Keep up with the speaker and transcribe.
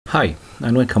Hi,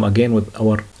 and welcome again with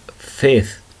our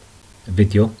fifth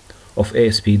video of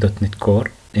ASP.NET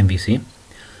Core MVC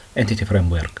Entity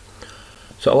Framework.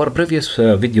 So our previous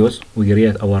videos, we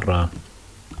create our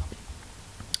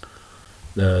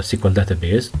the SQL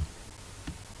database.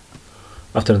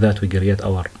 After that, we create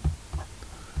our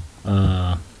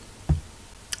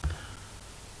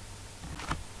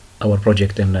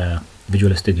project in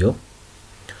Visual Studio.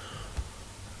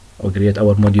 We create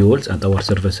our modules and our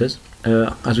services.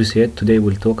 As we said, today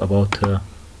we'll talk about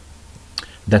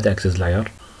data access layer.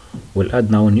 We'll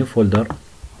add now a new folder.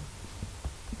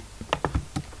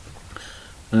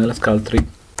 Let's call it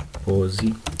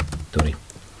repository.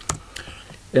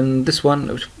 In this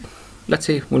one, let's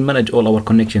say we'll manage all our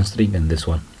connection string in this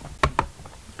one.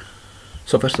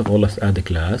 So first of all, let's add a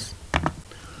class.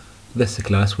 This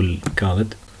class will call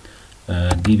it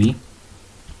db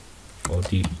or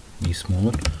db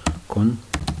small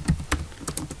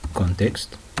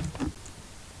context.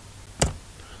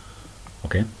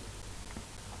 Okay,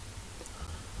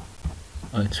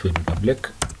 it will be public.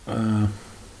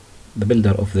 The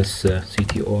builder of this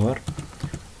CTOR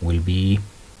will be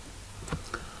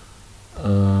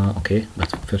okay,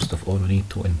 but first of all we need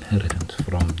to inherit it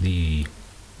from the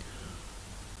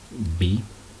db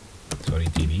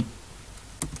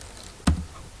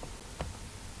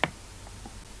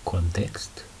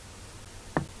context.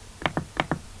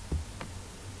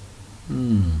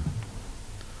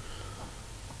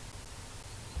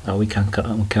 Now we can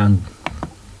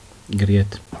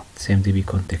create same db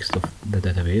context of the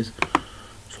database.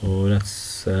 So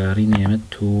let's rename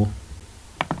it to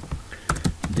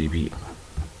db.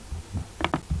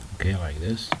 Okay, like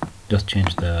this. Just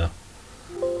change the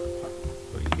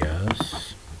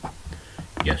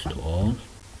yes to all.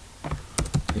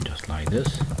 Okay, just like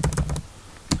this.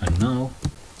 And now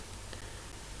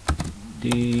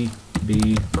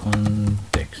db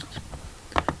context.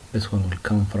 This one will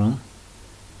come from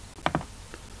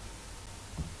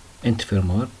Entity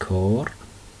Framework Core.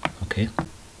 Okay,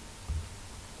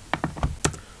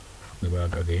 we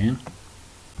back again.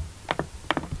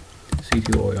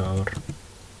 CTOR,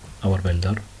 our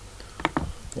builder.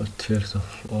 But first of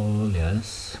all,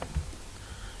 yes,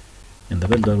 in the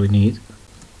builder we need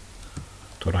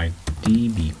to write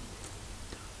db.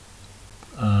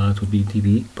 It will be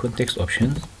db context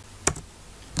options,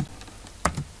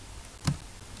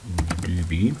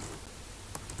 db,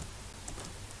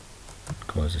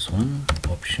 close this one,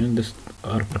 option. This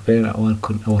are prepare our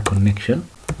connection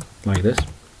like this.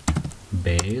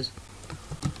 Base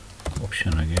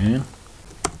option again,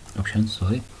 options,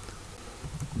 sorry,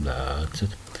 that's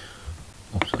it.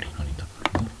 Oh, sorry, no need that.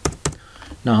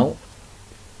 Now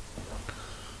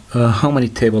how many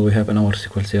tables we have in our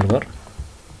SQL server?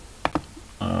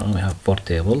 We have 4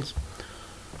 tables.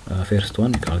 First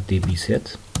one, we call it db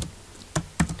set.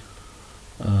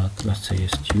 Let's say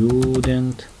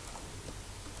student.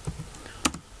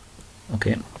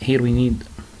 Okay, here we need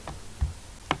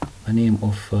a name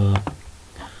of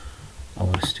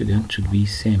our student, should be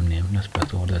same name. Let's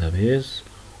put our database.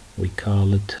 We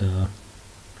call it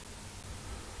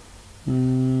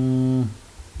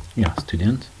yeah,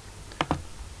 student.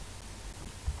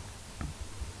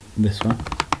 This one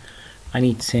I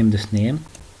need same this name.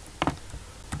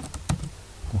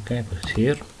 Okay, put it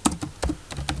here.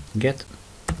 Get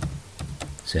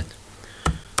set.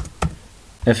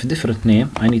 If different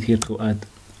name, I need here to add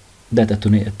data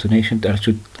donation. I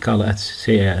should call it,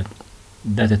 say, a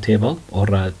data table or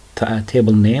a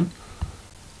table name.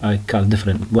 I call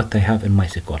different what I have in my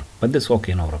SQL, but that's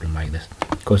okay, no problem like this,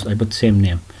 because I put same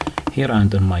name here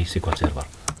and on my SQL server.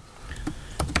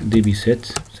 db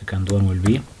set. Second one will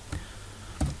be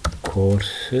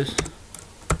courses.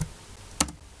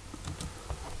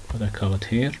 What I call it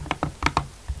here.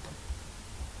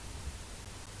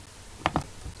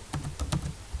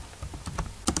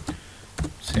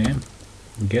 Same.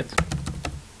 Get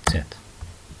set.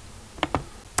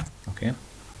 Okay.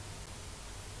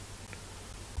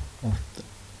 Of the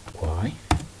y.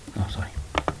 Oh, sorry.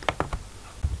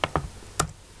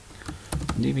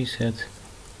 db set.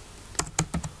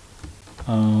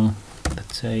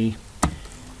 Let's say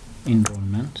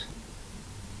enrollment.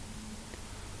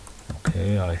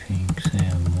 Okay, I think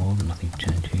same more, nothing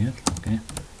changed here. Okay,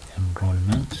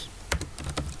 enrollment.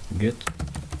 Get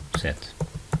set.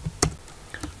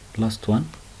 Last one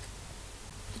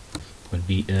will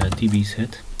be db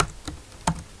set.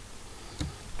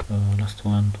 Last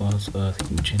one was I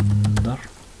think genders.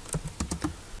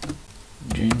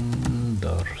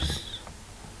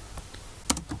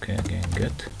 Okay, again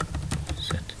get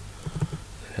set.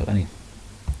 If you have any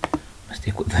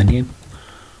mistake with the name,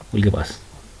 will give us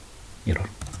error.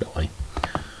 Don't worry.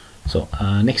 So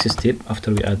next step,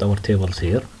 after we add our tables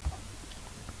here,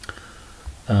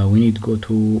 we need to go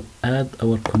to add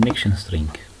our connection string.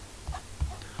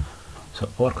 So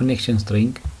our connection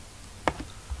string,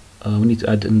 we need to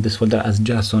add in this folder as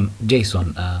JSON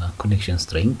connection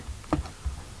string.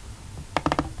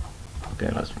 Okay,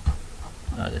 let's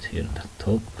add it here at the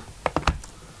top.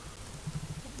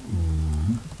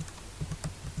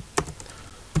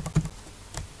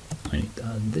 I need to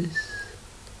add this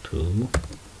too,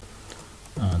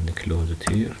 and close it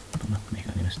here, do not make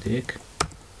any mistake.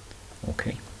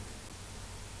 Okay.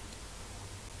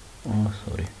 Oh,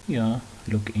 sorry. Yeah,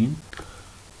 login.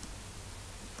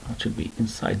 It should be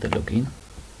inside the login.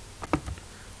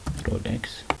 Control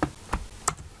X.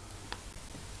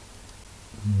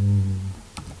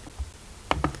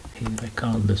 Here I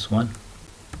call this one.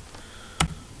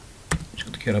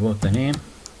 Should care about the name.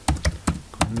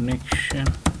 Connection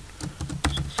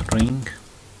string.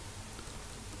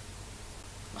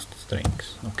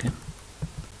 Strings. Okay.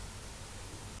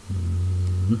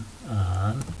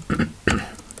 And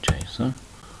JSON.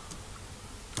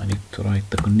 I need to write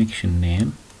the connection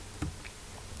name.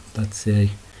 Let's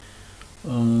say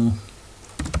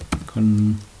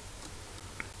connection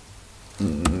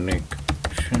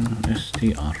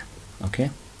str. Okay.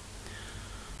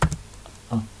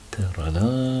 After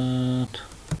that,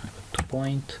 I put the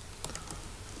point.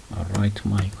 I write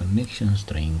my connection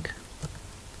string.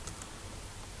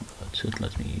 That's it.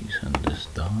 Let me send this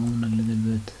down a little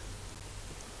bit.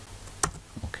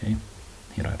 Okay,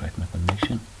 here I write my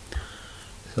connection.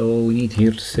 So we need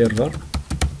here server.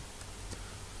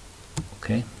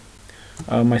 Okay,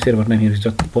 my server name here is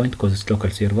just point because it's local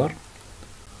server.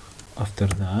 After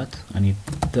that, I need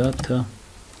data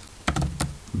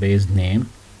base name.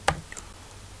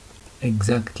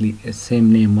 Exactly the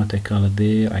same name what I call it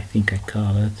there. I think I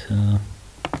call it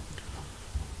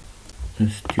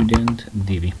student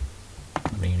DB.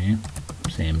 Rename,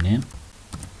 same name.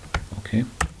 Okay.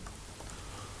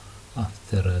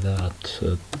 After that,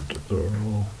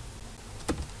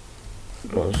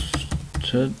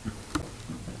 trusted.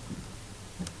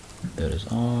 There is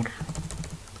R.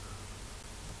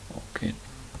 Okay,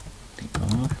 the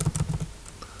R.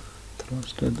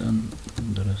 Trusted and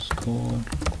underscore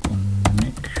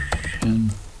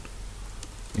connection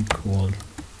equal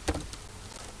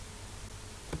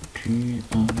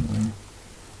GRL.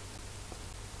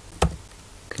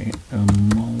 Okay,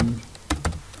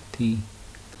 multi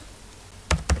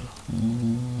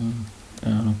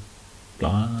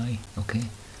apply. Okay.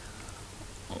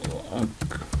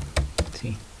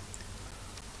 See.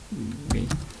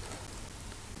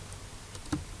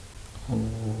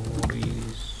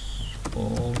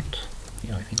 Result.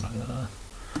 Yeah, I think like that.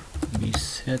 Be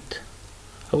set.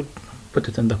 I would put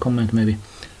it in the comment, maybe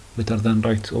better than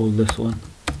write all this one.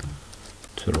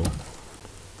 True.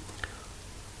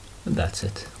 That's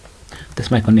it.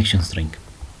 That's my connection string.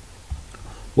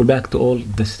 We're back to all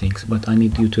these things, but I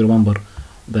need you to remember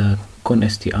the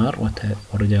constr, what I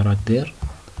already wrote there.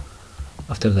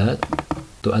 After that,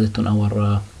 to add it on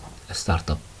our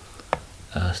startup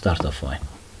file.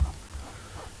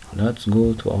 Let's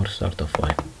go to our startup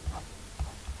file.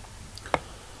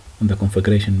 On the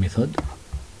configuration method,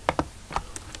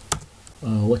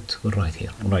 what we'll write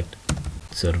here? We'll write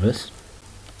service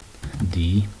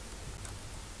d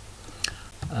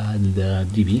the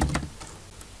db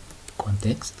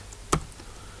context,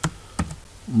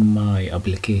 my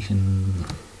application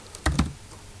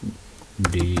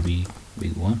db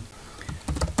big one,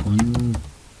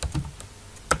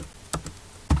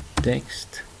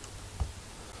 context.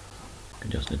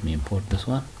 Just let me import this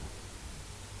one.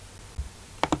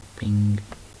 Ping.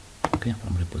 Okay,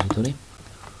 from repository.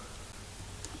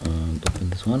 And open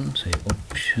this one. Say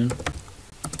option.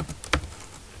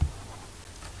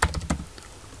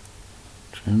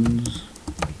 Trends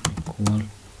equal.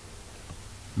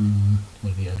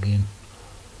 Will be again.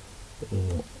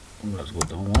 Oh, let's go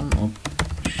down one.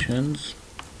 Options.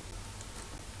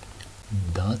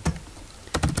 Dot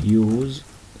use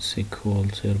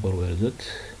SQL server. Where is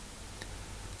it?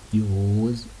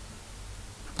 Use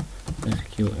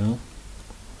SQL.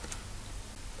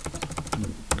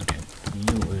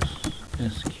 Use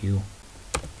SQL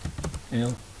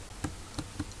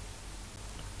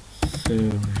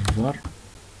server.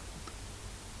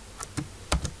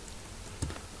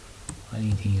 I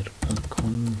need here a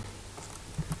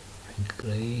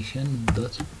configuration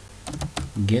dot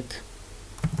get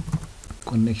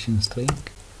connection string.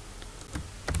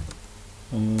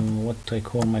 What I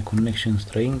call my connection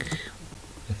string,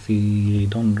 if we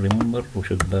don't remember, we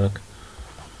should back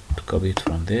to copy it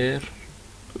from there.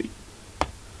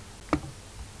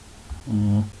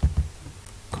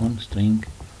 one string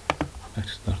back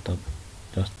to startup,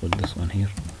 just put this one here.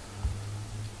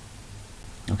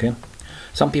 Okay,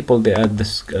 some people they add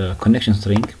this connection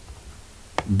string,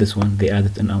 this one they add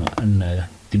it in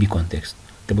DB context,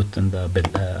 they put in the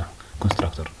build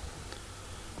constructor,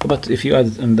 but if you add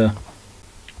it in the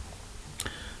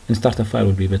startup file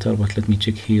will be better. But let me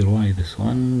check here why this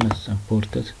one. Let's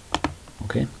import it.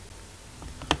 Okay,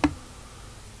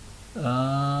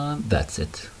 that's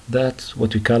it. That's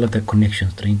what we call it, the connection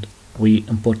string. We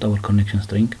import our connection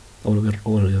string, or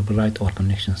we write our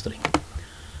connection string.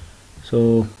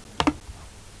 So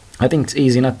I think it's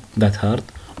easy, not that hard.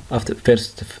 After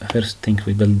first thing,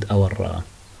 we build our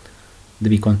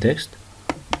DB context.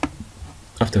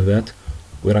 After that,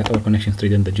 we write our connection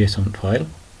string in the JSON file,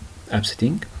 app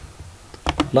setting.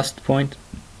 Last point,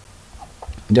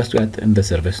 just to add in the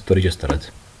service to register it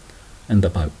in the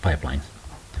pipeline.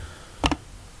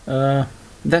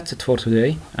 That's it for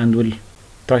today, and we'll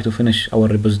try to finish our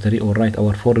repository or write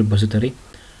our full repository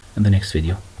in the next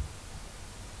video.